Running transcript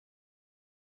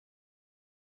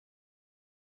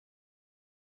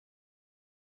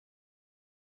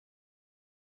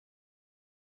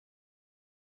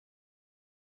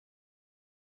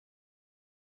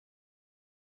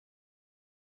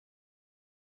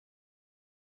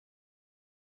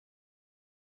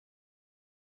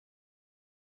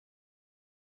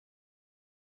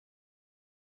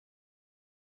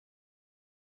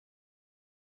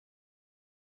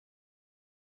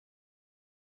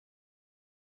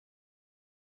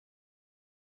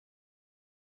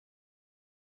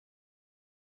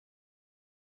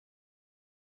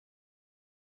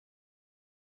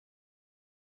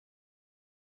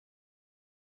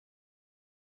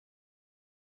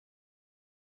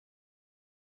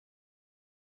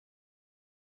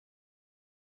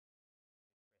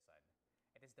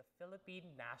Philippine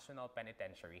National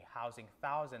Penitentiary housing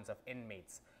thousands of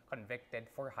inmates convicted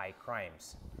for high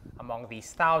crimes. Among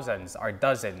these thousands are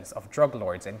dozens of drug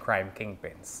lords and crime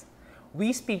kingpins.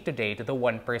 We speak today to the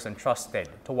one person trusted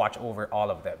to watch over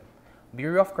all of them,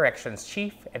 Bureau of Corrections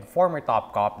Chief and former top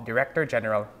cop, Director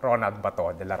General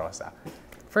Bato dela Rosa.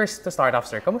 First, to start off,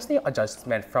 sir, kamusta yung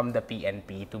adjustment from the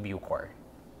PNP to Bucor?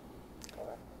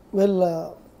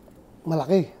 Well,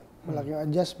 malaki. Malaki yung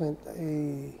adjustment.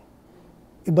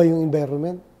 Iba yung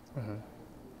environment.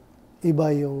 Iba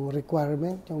yung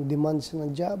requirement, yung demands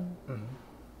ng job.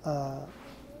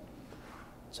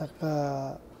 Saka,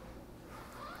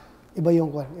 iba yung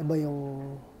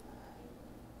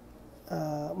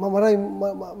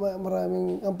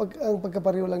maraming ang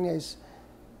pagkapareho lang niya is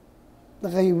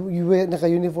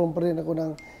naka-uniform pa rin ako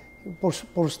ng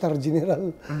 4-star general.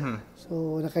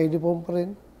 So, naka-uniform pa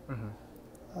rin.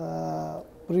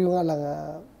 Pero yung nga lang,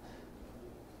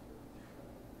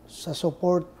 sa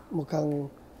support,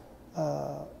 mukhang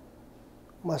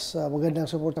mas magandang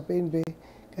support sa PNP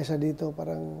kaysa dito.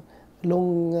 Parang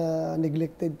long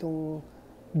neglected tong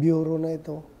bureau na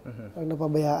ito. Parang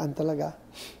napabayaan talaga.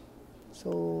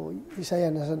 So, isa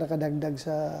yan, nasa nakadagdag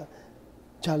sa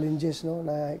challenges no,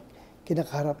 na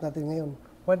kinakaharap natin ngayon.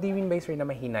 What do you mean by, sir, na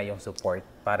mahina yung support?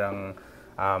 Parang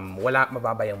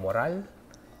mababa yung moral?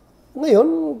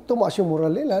 Ngayon, tumaas yung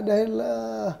moral nila dahil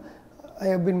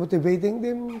I have been motivating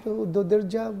them to do their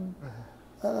job.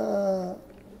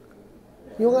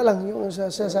 Yung nga lang, yung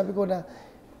sabi ko na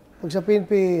pag sa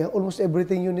PNP, almost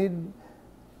everything you need,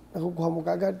 nakukuha mo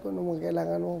kaagad kung ano mga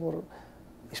kailangan mo,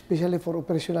 especially for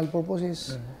operational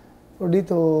purposes. Pero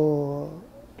dito,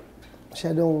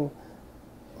 masyadong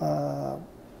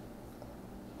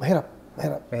mahirap.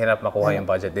 Mahirap makuha yung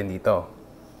budget din dito.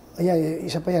 Ayan,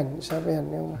 isa pa yan.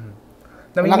 Yung,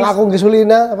 wala nga akong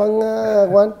gasolina.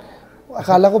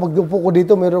 Akala ko pagdupo ko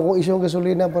dito, meron akong isyong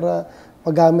gasolina para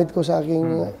magamit ko sa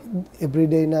aking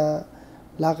everyday na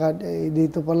lakad.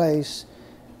 Dito pala is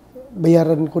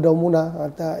bayaran ko daw muna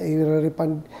at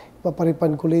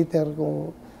ipaparipan ko later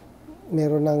kung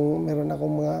meron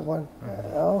akong mga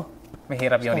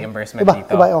Mahirap yung reimbursement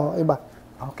dito. Iba.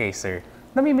 Okay, sir.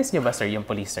 Nami-miss niyo ba, sir, yung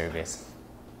police service?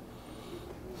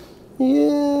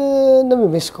 Yeah,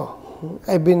 nami-miss ko.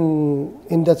 I've been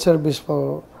in that service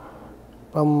for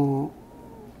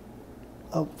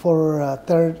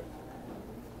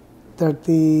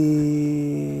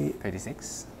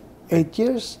 36? 38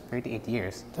 years. 38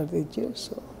 years. 38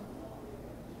 years. So.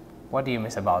 What do you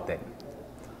miss about it?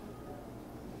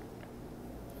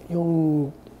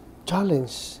 Yung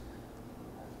challenge.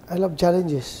 I love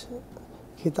challenges.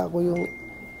 Kita ko yung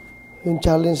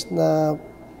challenge na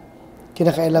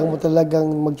kinakailangan mo talagang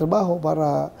magtrabaho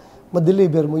para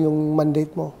ma-deliver mo yung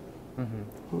mandate mo.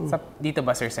 Dito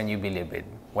ba, sir, sa New Bilibid,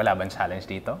 wala bang challenge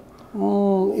dito?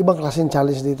 Ibang klaseng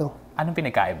challenge dito. Anong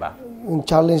pinagkaiba? Yung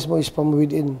challenge mo is from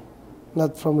within,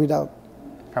 not from without.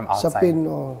 From outside?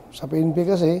 Sa PNP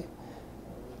kasi,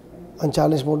 ang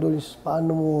challenge mo doon is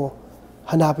paano mo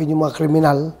hanapin yung mga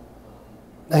kriminal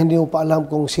na hindi mo pa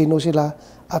alam kung sino sila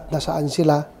at nasaan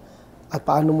sila at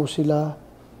paano mo sila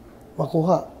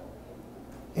makuha.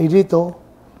 Dito,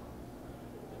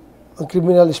 ang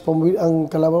criminal is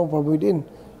ang kalaban mo from within.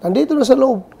 Nandito na sa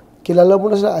loob. Kilala mo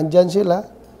na sila, andyan sila.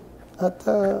 At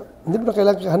hindi mo na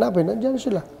kailangan hanapin, andyan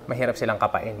sila. Mahirap silang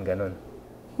kapain, ganun.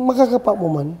 Makakapa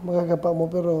mo,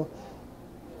 pero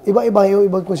iba-iba yung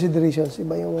ibang considerations.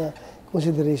 Iba yung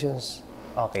considerations.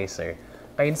 Okay, sir.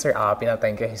 Ngayon, sir,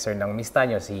 pinatayin kayo, sir, ng mista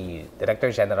nyo, si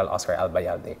Director General Oscar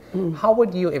Albayalde. How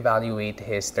would you evaluate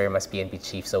his term as PNP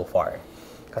chief so far?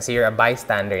 Kasi you're a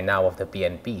bystander now of the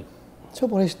PNP. So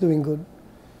far, he's doing good.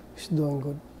 He's doing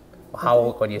good.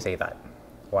 How could you say that?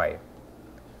 Why?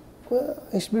 Well,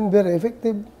 he's been very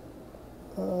effective.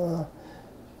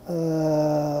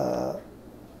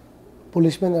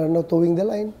 Policemen are not towing the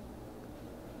line.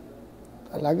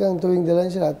 Talagang towing the line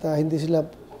sila at hindi sila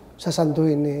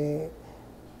sasantuhin ni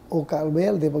Oka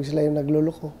Albayalde pag sila yung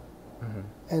nagluloko.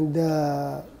 And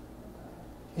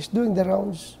he's doing the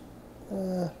rounds.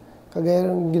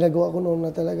 Kagaya ng ginagawa ko noon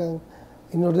na talagang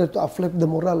in order to uplift the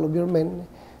morale of your men,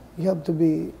 you have to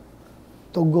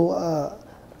go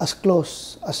as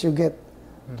close as you get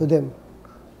to them.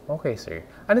 Okay, sir.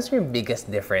 Ano sir yung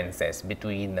biggest differences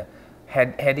between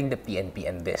heading the PNP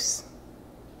and this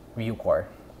Bucor?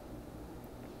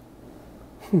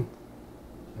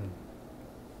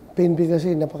 PNP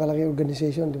kasi napakalaki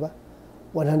organization, di ba?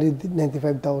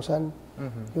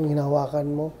 195,000 yung hinahawakan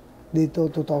mo.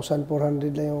 Dito,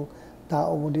 2,400 lang yung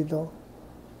tao mo dito.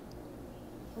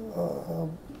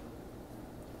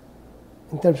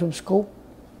 In terms of scope,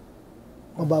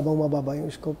 mababa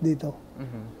yung scope dito.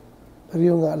 Pero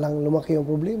yun nga lang, lumaki yung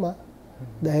problema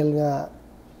dahil nga,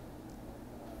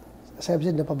 sabi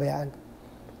siya, napabayaan.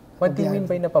 What do you mean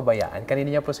by napabayaan?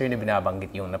 Kanina niya po sir na binabanggit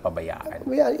yung napabayaan.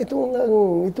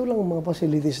 Ito lang ang mga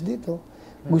facilities dito.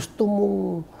 Gusto mong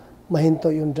mahinto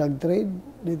yung drug trade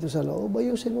dito sa loob,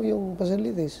 ayusin mo yung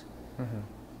facilities.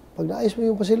 Pag naayos mo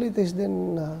yung facilities,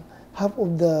 then half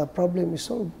of the problem is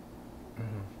solved.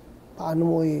 Paano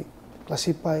mo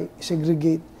i-classify,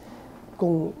 i-segregate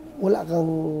kung wala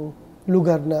kang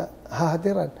lugar na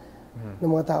hahatiran ng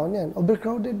mga tao niyan.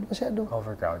 Overcrowded masyado.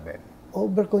 Overcrowded.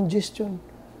 Overcongestion.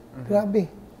 Grabe.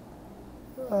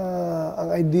 Ang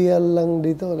ideal lang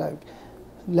dito,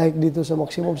 like dito sa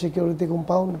maximum security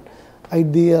compound,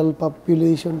 ideal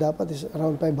population dapat is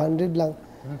around 500 lang.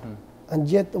 And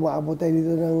yet, umaabot tayo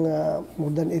dito ng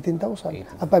more than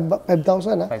 18,000.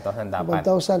 5,000 ha? 5,000 dapat.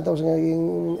 5,000, tapos naging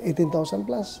 18,000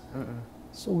 plus.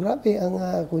 So, grabe ang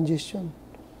congestion.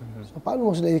 So, paano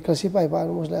mo sila i-classify?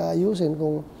 Paano mo sila ayusin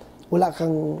kung wala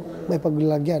kang may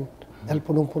paglalagyan? Dahil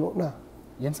punong-puno na.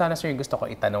 Yan sana sir yung gusto ko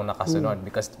itanong na kasunod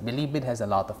because Bilibid has a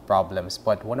lot of problems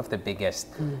but one of the biggest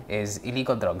is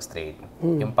illegal drugs trade.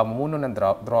 Yung pamumuno ng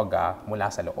droga mula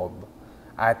sa loob.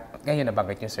 At ngayon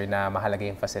nabanggit niyo sir na mahalaga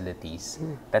yung facilities.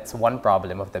 That's one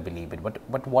problem of the Bilibid.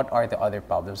 But what are the other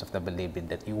problems of the Bilibid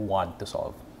that you want to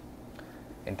solve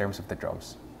in terms of the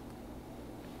drugs?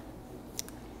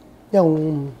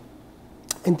 Yung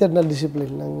internal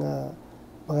discipline ng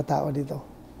mga tao dito.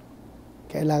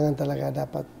 Kailangan talaga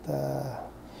dapat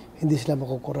hindi sila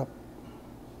makukurap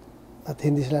at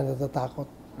hindi sila natatakot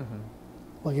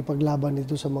makipaglaban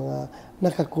dito sa mga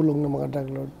nakakulong na mga drug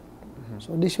lord.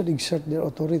 So they should exert their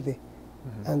authority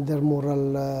and their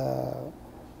moral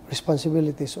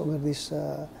responsibilities over these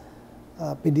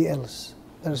PDLs,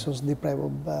 persons deprived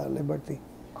of liberty.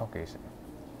 Okay, sir.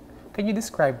 Can you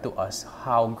describe to us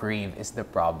how grave is the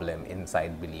problem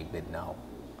inside Bilibid now?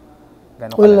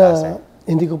 Gano'ng kalala, sir?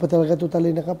 Hindi ko pa talaga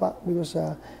totally nakapa because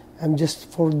I'm just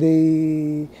 4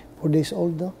 days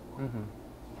old, no?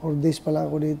 4 days pa lang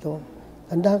ako dito.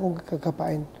 Tanda akong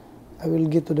kakapain. I will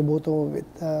get to the bottom of it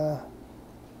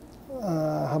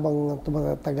habang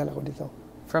tumatagal ako dito.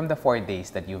 From the 4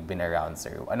 days that you've been around,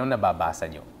 sir, anong nababasa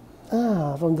nyo?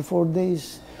 From the 4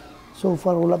 days, so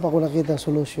far wala pa ako nakita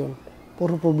solution.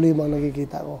 Puro problema ang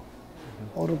nakikita ko.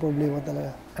 Puro problema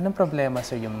talaga. Anong problema,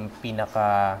 sir, yung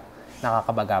pinaka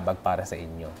nakakabagabag para sa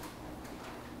inyo?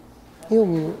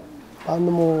 Yung paano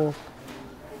mo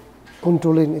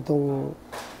kontrolin itong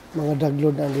mga drug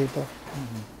lord na dito.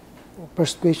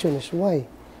 First question is why?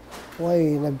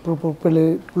 Why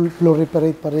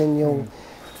nag-proliferate pa rin yung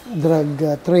drug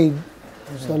trade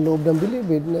sa loob ng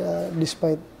Bilibid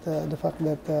despite the fact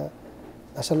that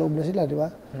nasa loob na sila, di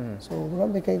ba? So,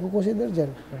 marami kayo kukonsider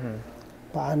dyan.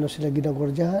 Paano sila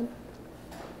ginagwardyahan?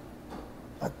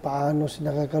 At paano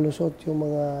sila nakakalusot yung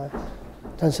mga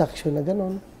transaction na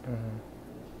ganon?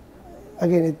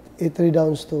 Again, it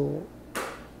redounds to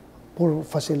poor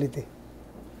facility.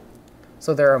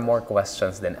 So there are more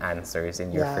questions than answers in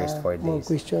your first 4 days? More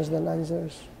questions than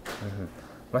answers.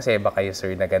 Masaya ba kayo,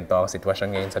 sir, na ganito ang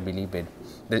sitwasyon ngayon sa Bilibid?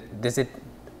 Does it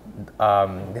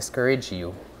discourage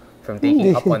you from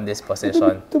taking up on this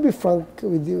position? To be frank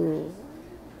with you,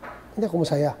 hindi ako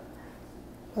masaya.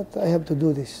 But I have to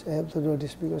do this. I have to do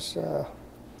this because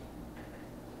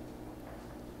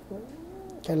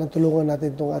kailan tulungan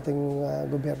natin itong ating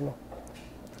gobyerno.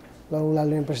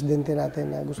 Lalo yung presidente natin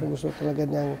na gusto talaga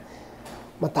niyang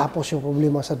matapos yung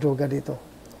problema sa droga dito.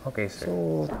 Okay, sir.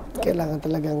 So, kailangan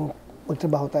talagang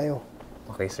magtrabaho tayo.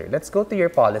 Okay, sir. Let's go to your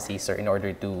policy, sir, in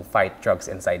order to fight drugs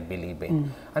inside Bilibid.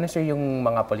 Ano, sir, yung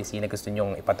mga policy na gusto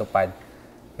nyong ipatupad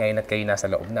ngayon at kayo nasa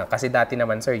loob na? Kasi dati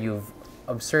naman, sir, you've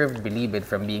observed Bilibid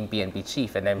from being PNP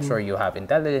chief and I'm sure you have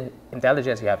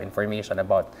intelligence, you have information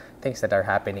about things that are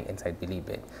happening inside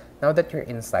Bilibid. Now that you're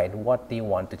inside, what do you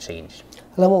want to change?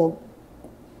 Alam mo,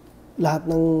 lahat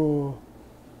ng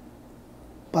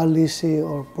policy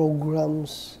or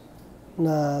programs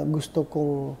na gusto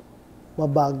kong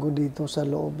mabago dito sa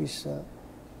loob is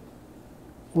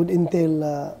would entail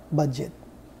budget.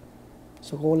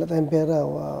 So kung wala tayong pera,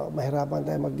 mahirapan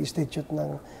tayo mag-institute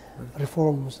ng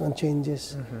reforms, ng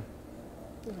changes.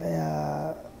 Kaya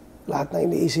lahat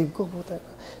ng iniisip ko,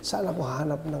 saan ako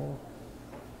hahanap ng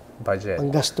budget.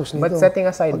 Panggastos nito. But setting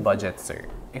aside budget, sir,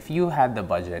 if you had the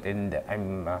budget, and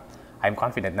I'm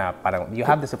confident na parang you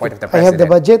have the support of the president. I have the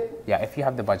budget. Yeah, if you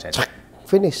have the budget.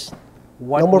 Finish.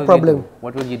 No more problem.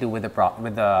 What will you do with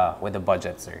the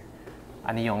budget, sir?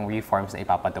 Ano yung reforms na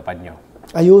ipapatupad nyo?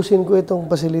 Ayusin ko itong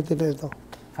facility na ito.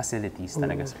 Facilities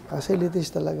talaga, sir. Facilities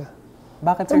talaga.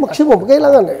 Bakit, sir? Maximum.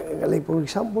 Kailangan, like for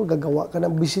example, gagawa ka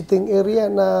ng visiting area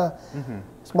na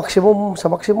sa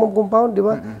maximum compound, di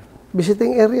ba?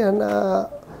 Visiting area na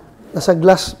nasa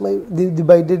glass, may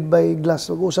divided by glass.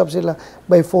 Mag-usap sila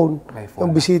by phone.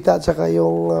 Yung bisita at saka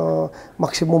yung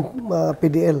maximum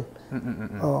PDL.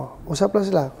 Usap lang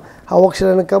sila. Hawak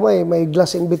sila ng kamay, may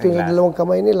glass in between ng dalawang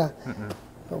kamay nila.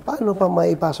 Paano pa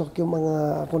maipasok yung mga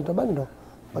kontrabando?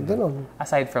 Pag ganun.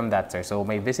 Aside from that, sir, so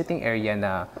may visiting area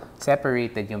na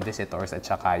separated yung visitors at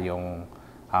saka yung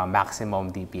maximum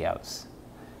DPLs.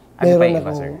 Ano pa yung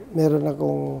iba, sir? Meron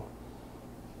akong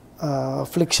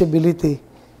flexibility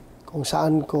kung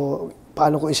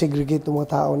paano ko i-segregate ng mga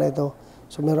tao na ito.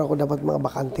 So meron ako dapat mga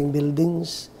bakanting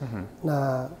buildings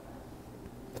na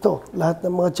ito, lahat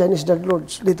ng mga Chinese drug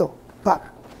lords dito, pak.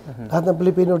 Lahat ng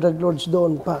Filipino drug lords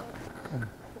doon, pak.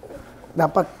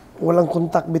 Dapat walang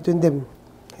contact between them.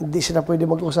 Hindi sila pwede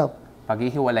mag-usap.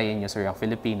 Paghihiwalayin niyo, sir, yung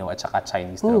Filipino at saka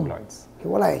Chinese drug lords.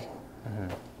 Hiwalay.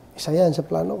 Isa yan sa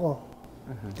plano ko.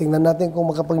 Tingnan natin kung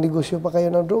makapagnegosyo pa kayo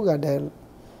ng droga dahil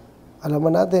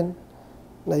alaman natin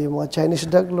na yung mga Chinese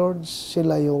drug lords,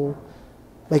 sila yung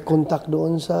may contact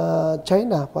doon sa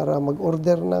China para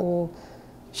mag-order ng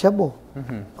shabu.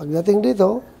 Pagdating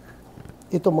dito,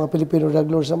 ito mga Filipino drug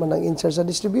lords naman ang in-charge sa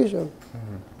distribution.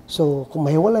 So, kung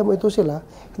mahiwalay mo ito sila,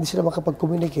 hindi sila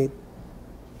makapag-communicate,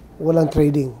 walang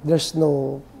trading. There's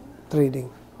no trading.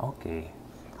 Okay.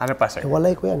 Ano pa, sir?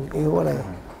 Iwalay ko yan. Iwalay.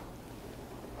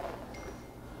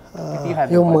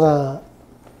 Yung mga,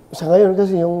 sa ngayon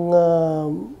kasi yung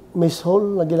mess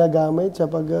hall na ginagamit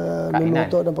sa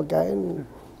pagluluto ng pagkain,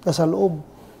 nasa loob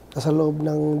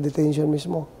ng detention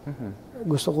mismo.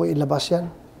 Gusto ko ilabas yan.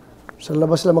 Sa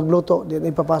labas lang magluto, di na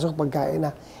ipapasok pagkain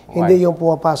na. Hindi yung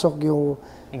pumapasok yung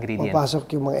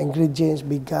mga ingredients,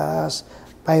 bigas,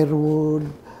 plywood,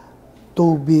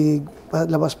 tubig,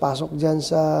 labas-pasok dyan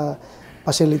sa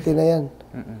facility na yan.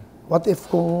 What if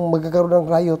kung magkakaroon ng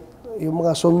riot, yung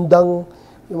mga sundang,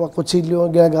 yung mga kutsilyo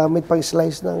ang ginagamit pag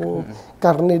slice ng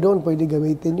karne doon, pwede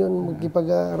gamitin yun,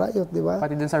 magkipag-riot, di ba?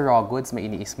 Pati dun sa raw goods, may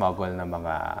ini-smuggle na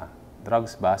mga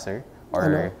drugs ba, sir?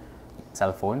 Or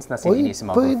cellphones na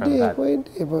ini-smuggle from that?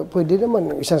 Pwede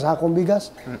naman. Isang sakong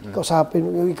bigas, kausapin,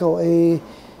 ikaw ay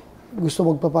gusto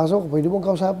magpapasok, pwede mong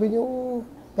kausapin yung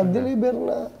nag-deliver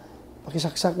na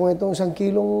pakisaksak mo itong 1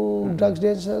 kilong drugs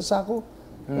din sa sako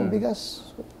ng bigas.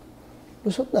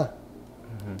 Lusot na.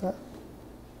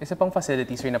 Isa pang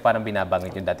facilities na parang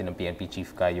binabanggit yung dati ng PNP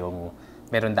chief ka, yung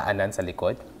meron daanan sa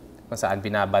likod, kung saan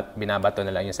binabato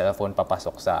na lang yung cellphone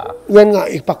papasok sa... Yan nga,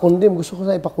 ipakondim. Gusto ko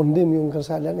na ipakondim yung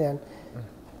kalsada na yan.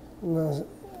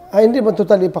 Hindi man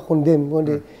totally ipakondim,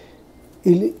 kundi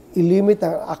ilimit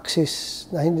ang access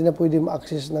na hindi na pwede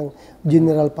ma-access ng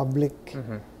general public.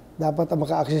 Dapat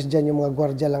maka-access dyan yung mga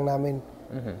gwardiya lang namin.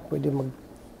 Pwede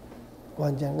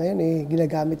mag-kuhan dyan. Ngayon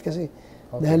ginagamit kasi.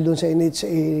 Dahil doon sa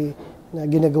NHA na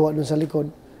ginagawa doon sa likod,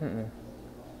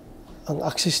 ang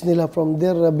access nila from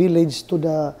their village to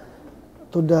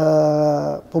the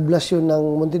poblasyon ng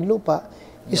Muntinlupa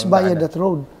is via that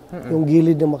road, yung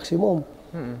gilid ng maximum.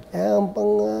 Ang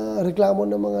pang-reklamo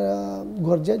ng mga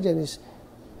gwardiya dyan is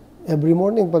every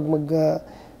morning pag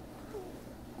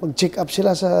mag-check up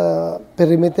sila sa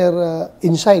perimeter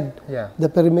inside the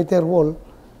perimeter wall,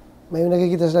 may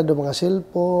nakikita sila doon mga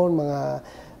cellphone,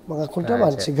 mga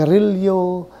kontraman,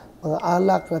 sigarilyo, mga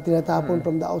alak na tinatapon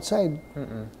from the outside.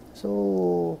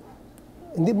 So,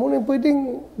 hindi mo na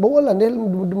pwedeng bawalan dahil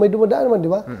may dumadaan naman, di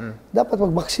ba? Dapat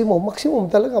maximum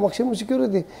talaga, maximum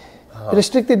security.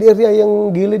 Restricted area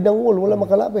yung gilid ng wall, wala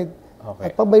makalapit.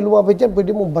 At pag may lumapit yan,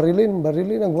 pwede mo barilin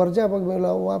ang gwardiya pag may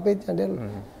lumapit yan. Dahil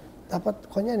dapat,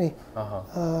 kanyan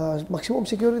maximum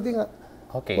security nga.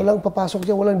 Walang papasok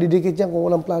dyan, walang didikit dyan kung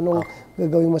walang planong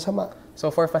gagawing masama. So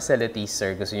for facilities,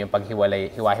 sir, gusto niyo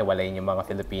hiwa-hiwalayin yung mga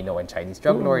Filipino and Chinese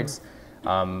drug lords,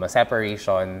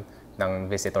 separation ng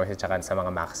visitors at saka sa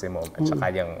mga maximum, at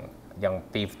saka yung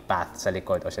paved path sa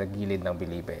likod o sa gilid ng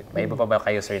Bilibid. May iba pa ba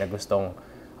kayo, sir, na gustong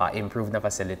improve na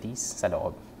facilities sa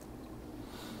loob?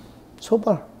 So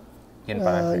far,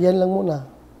 yan lang muna.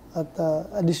 At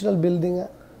additional building nga.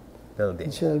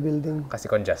 Additional building.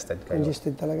 Kasi congested kayo.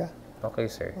 Congested talaga. Okay,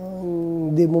 sir.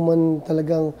 Hindi mo man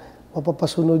talagang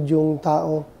mapapasunod yung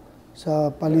tao sa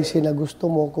policy na gusto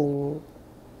mo kung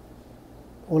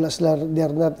wala sila, they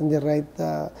are not in the right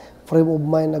frame of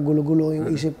mind na gulo-gulo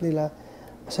yung isip nila,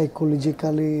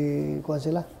 psychologically,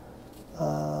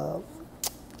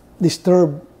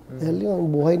 disturbed. Dahil yung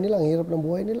buhay nila, ang hirap ng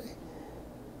buhay nila.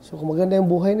 So kung maganda yung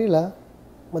buhay nila,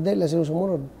 madali lang sila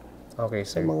sumunod. Okay,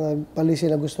 sir. Sa mga policy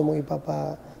na gusto mong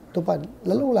ipapatupad.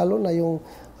 Lalong-lalo na yung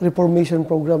reformation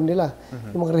program nila,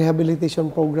 yung mga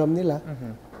rehabilitation program nila.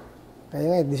 Kaya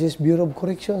nga, this is Bureau of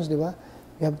Corrections, di ba?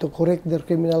 We have to correct their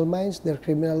criminal minds, their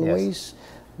criminal ways,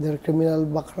 their criminal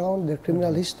background, their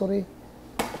criminal history.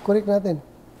 Correct natin.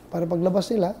 Para paglabas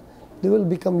nila, they will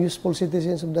become useful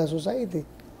citizens of the society.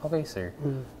 Okay, sir.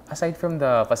 Aside from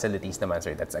the facilities naman,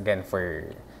 sir, that's again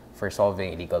for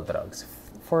solving illegal drugs.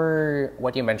 For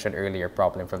what you mentioned earlier,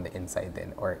 problem from the inside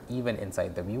din, or even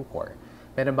inside the Bucor,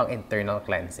 meron bang internal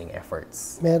cleansing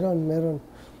efforts? Meron.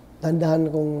 Dandahan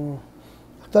kung...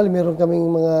 Actually, meron kaming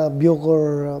mga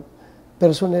Bucor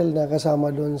personnel na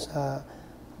kasama doon sa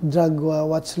drug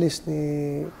watch list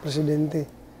ni Presidente.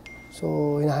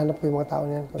 So, hinahanap ko yung mga tao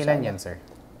niyan. Ilan yan, sir?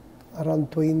 Around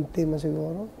 20 man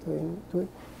siguro.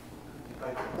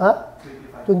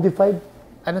 25?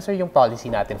 Ano, sir, yung policy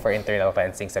natin for internal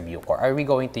cleansing sa Bucor? Are we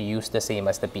going to use the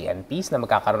same as the PNPs na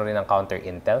magkakaroon rin ng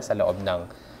counter-intel sa loob ng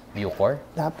Bucor?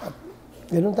 Dapat.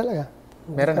 Ganun talaga.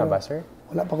 Meron na ba, sir?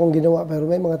 Wala pa akong ginawa, pero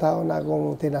may mga tao na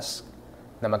akong tinas.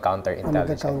 Na mag-counter-intel?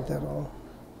 Magka-counter, oo.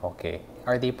 Okay.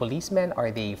 Are they policemen?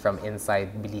 Are they from inside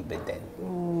Bilibid then?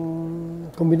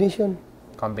 Combination.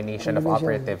 Combination of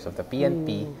operatives of the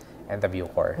PNP and the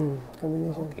Bucor?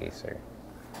 Combination. Okay, sir.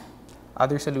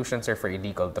 Other solutions, sir, for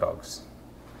illegal drugs?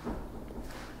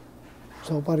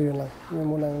 So far, yun lang. Yun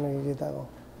muna ang nakikita ko.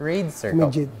 Raids, sir.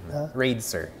 Immediate, ha? Raids,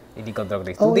 sir. Illegal drug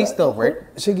raids. Do they still work?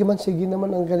 Sige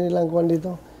naman ang kanilang kwan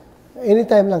dito.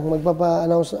 Anytime lang,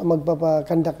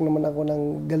 magpapa-conduct naman ako ng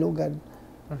galugad.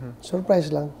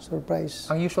 Surprise lang, surprise.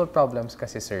 Ang usual problems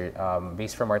kasi, sir,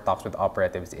 based from our talks with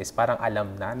operatives, is parang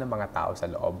alam na ng mga tao sa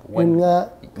loob. When Yun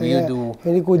nga, kaya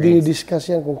hindi ko dinidiscuss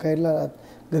yan kung kailan at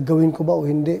gagawin ko ba o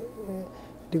hindi.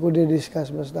 Hindi ko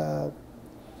dinidiscuss, basta...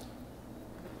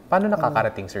 Paano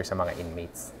nakakarating, sir, sa mga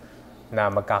inmates na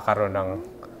magkakaroon ng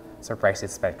surprise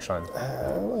inspection?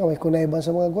 May kunaiban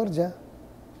sa mga gwardya.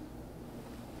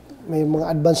 May mga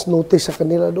advance notice sa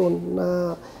kanila doon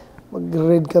na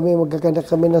mag-raid kami, magkakandak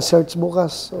kami ng search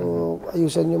bukas. So,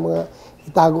 ayusan yung mga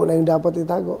itago na yung dapat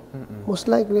itago. Most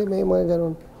likely, may mga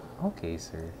ganun. Okay,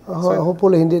 sir.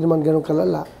 Hopefully, hindi naman ganun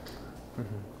kalala.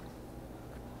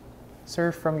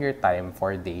 Sir, from your time,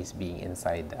 4 days being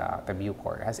inside the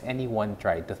Bucor, has anyone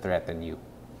tried to threaten you?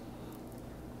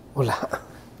 Wala.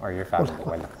 Or your family?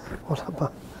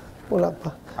 Wala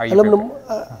pa. Are you Alam mo,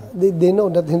 they know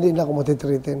that hindi na ako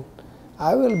matitreaten.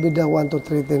 I will be the one to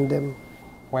threaten them.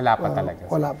 Wala pa talaga.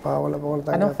 Wala pa akong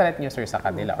tanggap. Anong threat niyo, sir, sa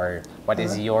kanila? Or what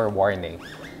is your warning?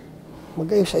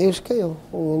 Mag-ayos-ayos kayo.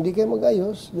 Kung hindi kayo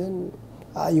mag-ayos, then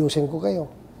aayusin ko kayo.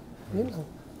 Yun lang.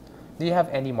 Do you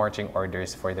have any marching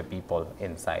orders for the people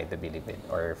inside the Bilibid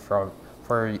or for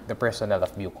the personnel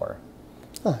of Bucor?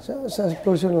 Sa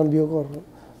explosion ng Bucor,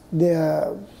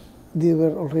 they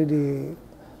were already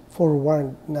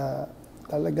forewarned na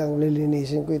talagang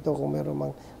lilinisin ko ito kung meron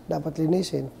mang dapat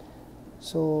linisin.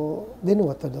 So, they know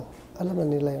what to do. Alam na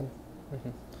nila yun.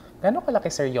 Gano'ng kalaki,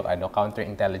 sir, yung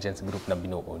counterintelligence group na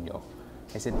binuo nyo?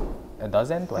 Is it a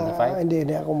dozen, 25?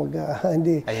 Hindi ako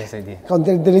hindi. Yes, hindi.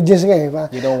 Counterintelligence nga eh.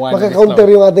 You don't want maka-counter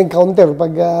yung ating counter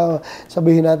pag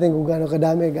sabihin natin kung gaano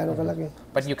kadami, gaano kalaki.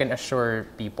 But you can assure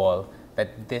people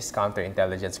that this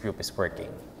counterintelligence group is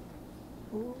working?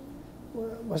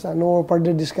 Basta no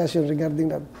further discussion regarding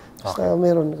that. Basta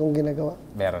meron akong ginagawa.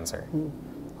 Meron, sir.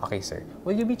 Okay, sir.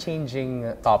 Will you be changing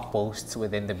top posts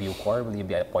within the Bucor? Will you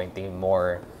be appointing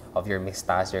more of your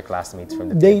mistas, your classmates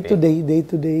from the day-to-day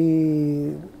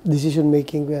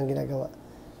decision-making ko yung ginagawa.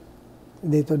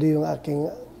 Day-to-day yung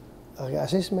aking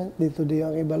assessment, day-to-day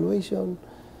yung aking evaluation,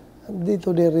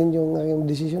 day-to-day rin yung aking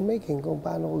decision-making kung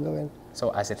paano ko gawin.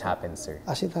 So, as it happens, sir?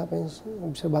 As it happens,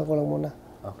 obserbahan ko lang muna.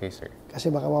 Okay, sir. Kasi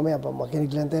baka mamaya pa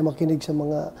makinig sa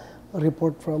mga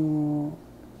report from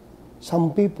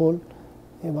some people,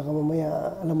 baka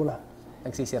mamaya, alam mo na.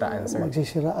 Nagsisiraan, sir.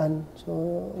 Magsisiraan. So,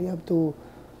 you have to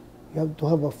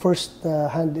have a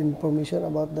first-hand information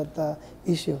about that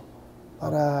issue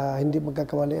para hindi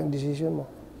magkakamali ang decision mo.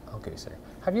 Okay, sir.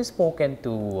 Have you spoken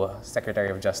to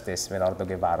Secretary of Justice Medardo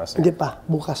Guevara, sir? Hindi pa.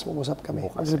 Bukas mag-usap kami.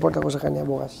 Mag-report ako sa kanya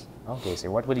bukas. Okay, sir.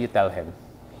 What will you tell him?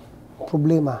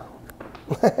 Problema.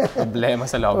 Problema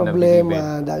sa loob ng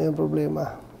Bilibid. Daming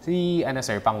problema. Si,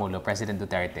 sir, Pangulo, President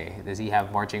Duterte, does he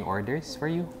have marching orders for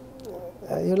you?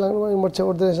 Yun lang naman yung marching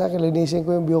order sa akin. Linisin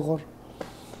ko yung Bucor.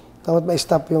 Dapat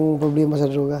ma-stop yung problema sa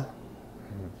droga.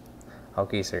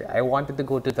 Okay, sir. I wanted to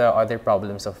go to the other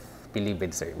problems of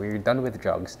Bilibid, sir. We're done with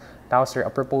drugs. Now, sir,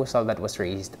 a proposal that was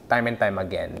raised time and time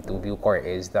again to Bucor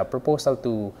is the proposal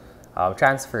to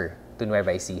transfer to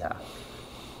Nueva Ecija.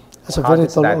 That's a very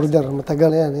tall order.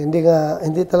 Matagal yan.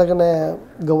 Hindi talaga na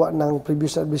gawa ng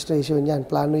previous administration yan.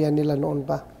 Plano yan nila noon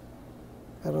pa.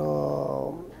 Pero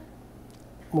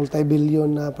multi-billion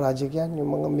na project yan.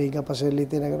 Yung mga mega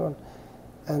facility na gano'n.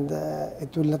 and it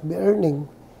will not be earning.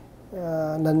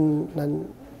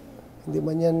 Hindi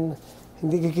man yan,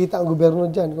 hindi kikita ang gobyerno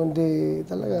dyan, kundi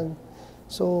talagang,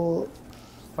 so...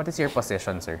 What is your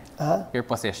position, sir? Your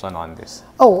position on this?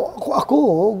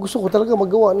 Ako gusto ko talaga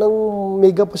magawa ng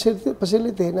mega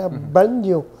facility na brand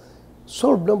new.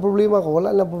 Solve ng problema ko, wala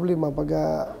lang problema pag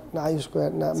naayos ko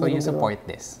yan. So you support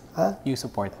this? You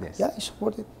support this? Yeah, I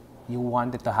support it. You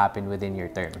want it to happen within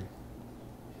your term?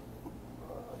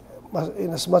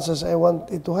 In as much as I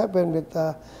want it to happen, but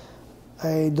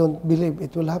I don't believe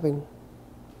it will happen.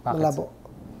 Bakit? Malabo.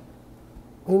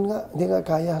 Yun nga, hindi nga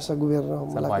kaya sa gobyerno.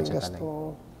 Sa malaking budget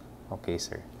gasto. Okay,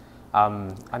 sir.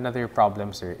 Another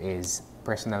problem, sir, is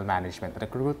personal management.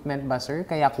 Recruitment ba, sir?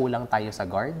 Kaya kulang tayo sa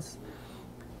guards?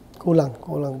 Kulang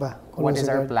ba? What is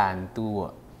our plan to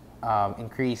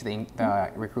increase the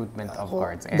recruitment of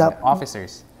guards and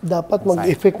officers? Dapat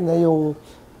mag-effect na yung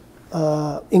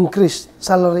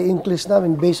salary increase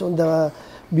namin based on the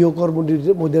Bucor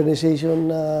Modernization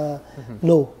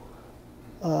Law,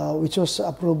 which was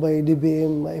approved by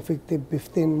DBM effective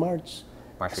 15 March.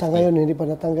 Sa ngayon, hindi pa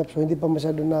natanggap. So, hindi pa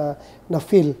masyado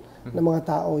na-feel ng mga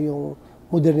tao yung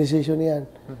modernization niyan.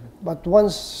 But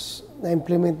once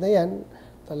na-implement na yan,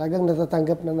 talagang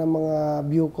natatanggap na ng mga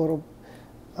Bucor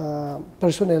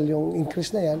personnel yung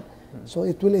increase na yan. So,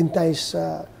 it will entice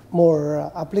more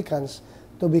applicants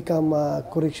to become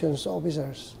corrections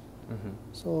officers.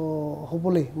 So,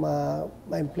 hopefully,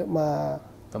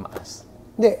 tumaas.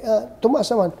 Hindi, tumaas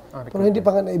naman. Pero hindi pa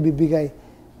nga naibibigay.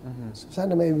 So,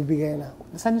 sana may ibibigay na.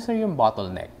 Saan, sir, yung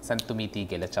bottleneck? Saan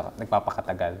tumitigil at saka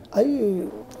nagpapakatagal? Ay,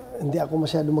 hindi ako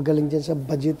masyado magaling dyan sa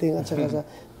budgeting at saka sa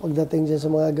pagdating dyan sa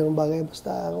mga ganung bagay.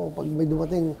 Basta ako, pag may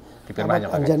dumating, dapat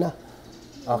andyan na.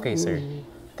 Okay, sir.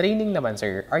 Training naman,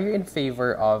 sir. Are you in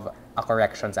favor of a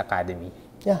corrections academy?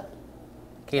 Yeah.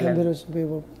 Kailan? I'm very in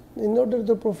favor. In order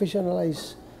to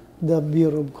professionalize the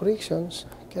Bureau of Corrections,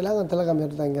 kailangan talaga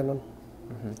meron tayong ganun.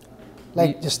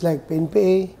 Just like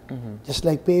PNPA, just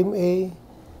like PMA,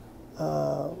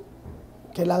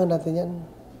 kailangan natin yan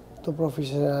to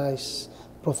professionalize.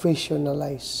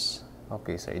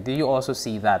 Okay, sir. Do you also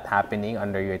see that happening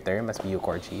under your term as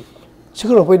Bucor Chief?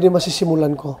 Siguro, pwede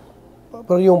masisimulan ko.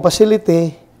 Pero yung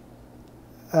facility,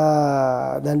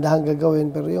 dahan-dahan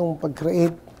gagawin. Pero yung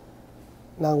pag-create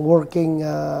ng working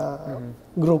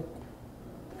group,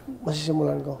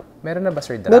 masisimulan ko. Meron na ba,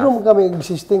 sir, draft? Meron kami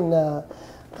existing na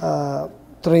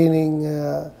training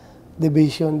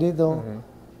division dito,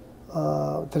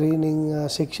 training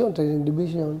section, training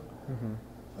division.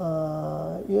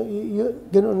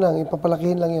 Ganoon lang,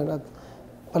 ipapalakihin lang yun at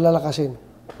palalakasin.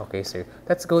 Okay, sir.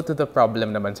 Let's go to the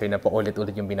problem naman, sir, na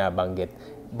paulit-ulit yung binabanggit.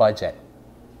 Budget.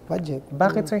 Budget?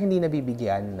 Bakit, sir, hindi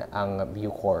nabibigyan ang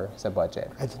Bucor sa budget?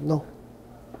 I don't know.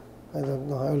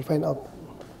 I will find out.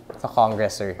 Sa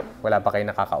Congress, sir, wala pa kayo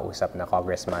nakakausap na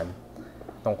congressman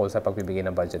tungkol sa pagbibigay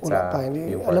ng budget wala sa pa,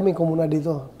 Bucor? Alamin ko muna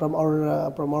dito from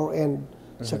our end.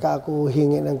 Saka ako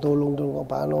hingi ng tulong doon kung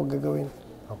paano gagawin.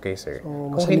 Okay, sir.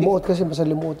 So,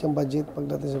 masalimuot yung budget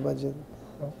pagdating sa budget.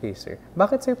 Okay, sir.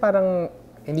 Bakit, sir, parang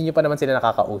hindi nyo pa naman sila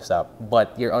nakakausap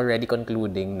but you're already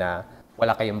concluding na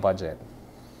wala kayong budget?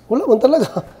 Wala man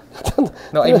talaga.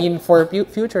 No, I mean for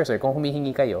future, sir, kung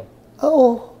humihingi kayo.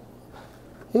 Oo.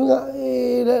 Yung nga,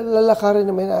 lalakarin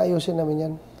namin, ayusin namin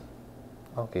yan.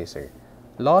 Okay, sir.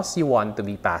 Laws you want to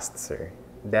be passed, sir.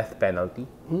 Death penalty.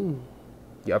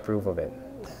 You approve of it?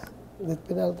 Death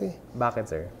penalty. Bakit,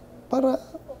 sir? Para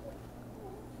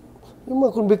yung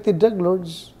mga convicted drug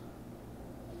lords,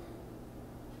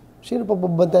 sino pa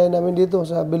babantayan namin dito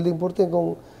sa Building 14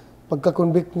 kung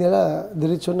pagka-convict nila,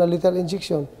 diretso na lethal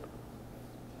injection?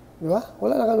 Di ba?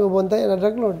 Wala na kami babantayan na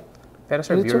drug lord. Pero,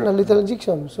 sir, diretso na lethal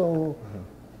injection. So,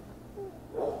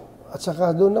 at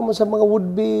saka doon naman sa mga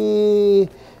would-be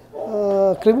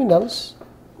criminals,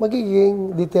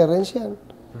 magiging deterrence yan.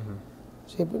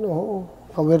 Siyempre, no,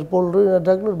 powerful rin na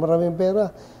drug lord, maraming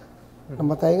pera.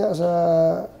 Namatay nga sa,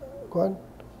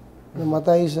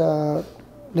 namatay sa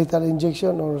lethal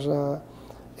injection or sa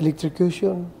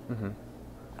electrocution.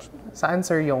 Saan,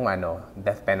 sir, yung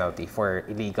death penalty for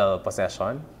illegal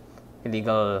possession,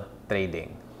 illegal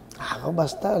trading? Ako,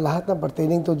 basta lahat ng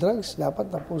pertaining to drugs,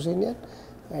 dapat tapusin yan.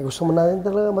 Ay, gusto mo natin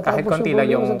talaga matapos kahit konti lang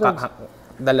yung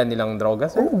dala nilang droga,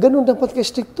 sir? Oh, ganun dapat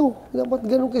ka-stricto. Dapat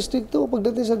ganun ka-stricto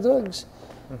pagdating sa drugs.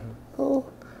 Oh,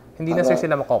 hindi na, sir,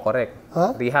 sila makokorek.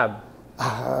 Rehab.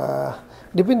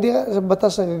 Depende sa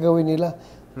batas na gagawin nila.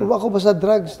 Kung ako ba sa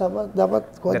drugs,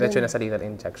 dapat diretso na sa lethal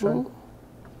injection.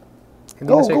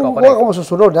 Hindi na, sir, kung ako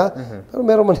masusunod, ha? Pero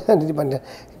meron man yan,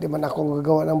 hindi man ako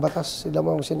gagawa ng batas. Sila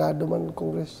man, Senado man,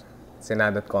 Congress.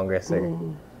 Senado at Congress, sir.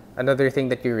 Another thing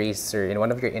that you raised, sir, in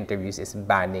one of your interviews is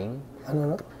banning.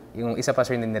 Ano na? Yung isa pa,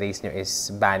 sir, na niraise nyo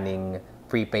is banning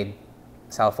prepaid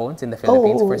cell phones in the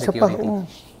Philippines for isa pa. security.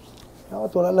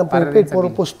 Dapat wala lang Para prepaid, rin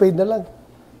puro sabihin- postpaid na lang.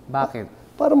 Bakit?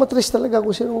 Para matrace talaga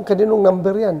kung kaninong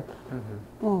number yan.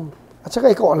 At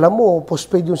saka ikaw alam mo,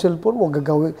 postpaid yung cellphone mo,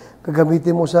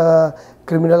 gagamitin mo sa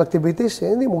criminal activities,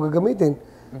 hindi mo gagamitin.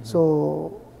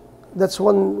 So, that's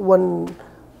one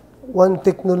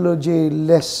technology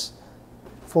less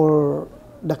for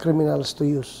the criminals to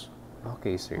use.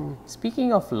 Okay, sir.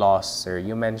 Speaking of laws, sir,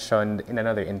 you mentioned in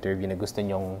another interview na gusto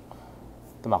nyong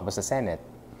tumakbo sa Senate.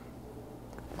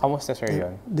 Kamusta, sir,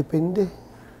 yun? Depende.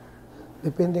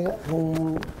 Depende nga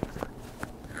kung...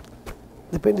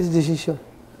 Depende sa desisyon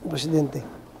ng presidente.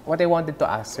 What I wanted to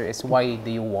ask, sir, is why do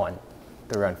you want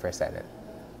to run for Senate?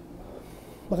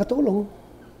 Makatulong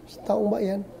sa taong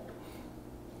bayan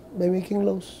by making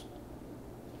laws.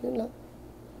 Yun lang.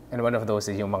 And one of those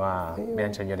is yung mga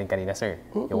mention nyo rin kanina, sir.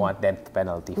 You want death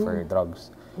penalty for drugs.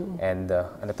 And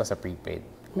ano to sa prepaid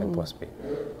and postpaid.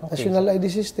 Okay. National ID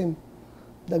system.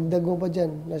 Dagdag mo pa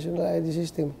dyan, national ID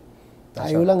system.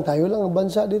 Tayo lang ang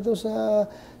bansa dito sa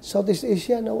Southeast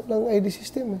Asia na walang ID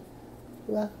system.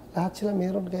 Diba? Lahat sila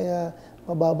meron, kaya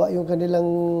mababa yung kanilang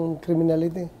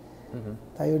criminality.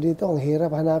 Tayo dito, ang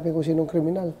hirap hanapin kung sinong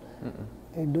kriminal.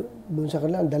 Doon sa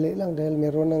kanila, ang dali lang dahil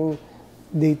meron ng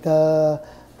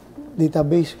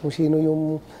database kung sino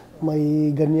yung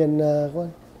may ganyan na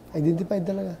identified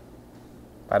talaga.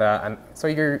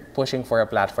 So you're pushing for a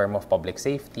platform of public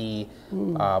safety,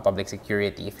 public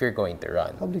security if you're going to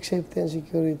run. Public safety and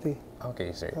security.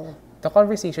 Okay, sir. The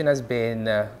conversation has been,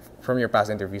 from your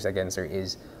past interviews again, sir,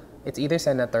 is it's either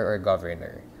senator or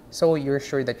governor. So you're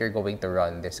sure that you're going to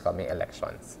run this coming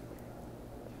elections?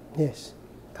 Yes.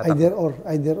 Either or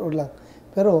lang.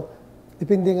 Pero,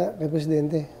 depende nga kay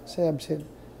Presidente. Sa absent.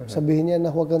 Sabihin niya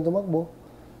na huwag kang tumakbo,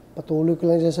 patuloy ko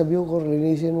lang dyan sa Bucor,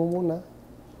 linisin mo muna.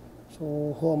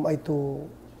 So, who am I to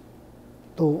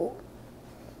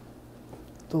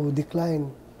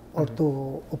decline or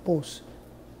to oppose?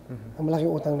 Ang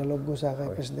malaking utang na loob ko sa kay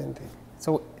Presidente.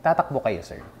 So, tatakbo kayo,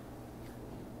 sir?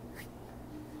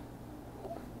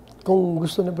 Kung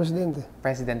gusto ng Presidente.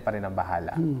 President pa rin ang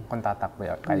bahala kung tatakbo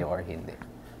kayo or hindi.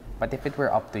 But if it were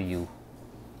up to you,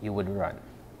 you would run.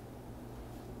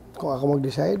 Kung ako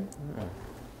mag-decide,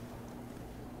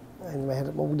 ay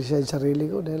mahirap mag-decide sarili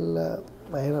ko dahil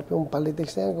mahirap yung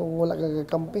politics na yan kung wala kang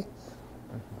kakampi.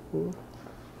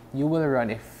 You will run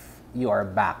if you are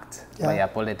backed by a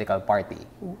political party.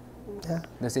 Yeah.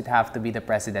 Does it have to be the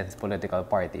president's political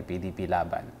party, PDP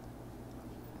Laban?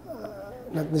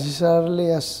 Not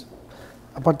necessarily as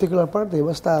a particular party,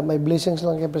 basta may blessings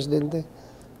lang kay Presidente.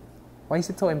 Why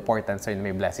is it so important, sir, na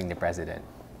may blessing ni President?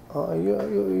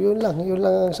 Yun lang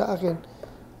ang sa akin.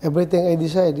 Everything I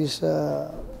decide is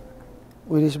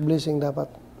with His blessing dapat.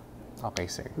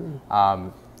 Okay, sir.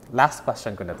 Last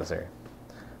question ko na to, sir.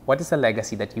 What is the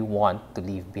legacy that you want to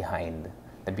leave behind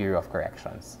the Bureau of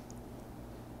Corrections?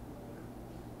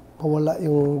 Mawala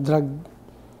yung drug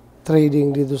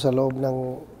trading dito sa loob ng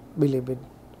Bilibid.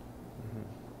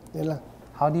 Yan lang.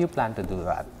 How do you plan to do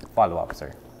that? Follow-up,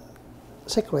 sir.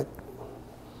 Secret.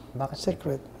 Bakit?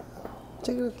 Secret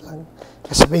lang.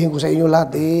 Sabihin ko sa inyo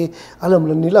lahat, alam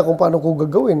lang nila kung paano ko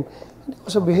gagawin. Hindi ko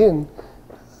sabihin.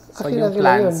 So yung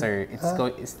plan, sir,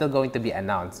 it's still going to be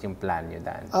announced, yung plan nyo,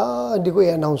 Dan? Hindi ko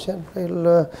i-announce yan. Dahil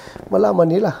malaman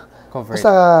nila. Cover.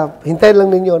 Basta hintayin lang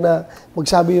ninyo na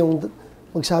magsabi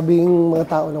yung mga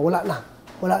tao na wala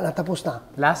na, tapos na.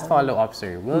 Last follow-up,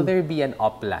 sir. Will there be an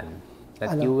up-plan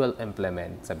that you will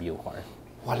implement sa Bucor?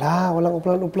 Walang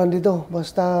uplan dito.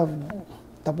 Basta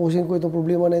tapusin ko itong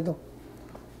problema na ito.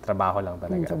 Trabaho lang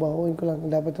talaga. Trabahuin ko lang. Ang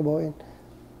dapat trabahuin.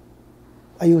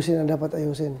 Ayusin ang dapat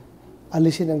ayusin.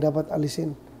 Alisin ang dapat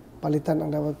alisin. Palitan ang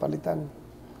dapat palitan.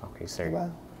 Okay, sir. Diba?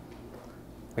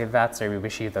 With that, sir, we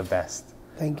wish you the best.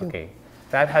 Thank you. Okay.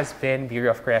 That has been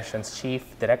Bureau of Corrections Chief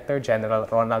Director General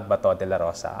Ronald Bato dela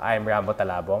Rosa. I am Rambo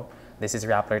Talabong. This is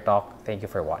Rappler Talk. Thank you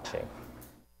for watching.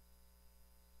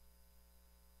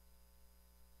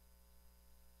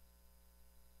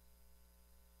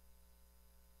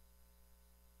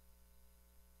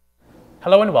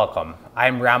 Hello and welcome.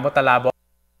 I'm Rambo Talabong.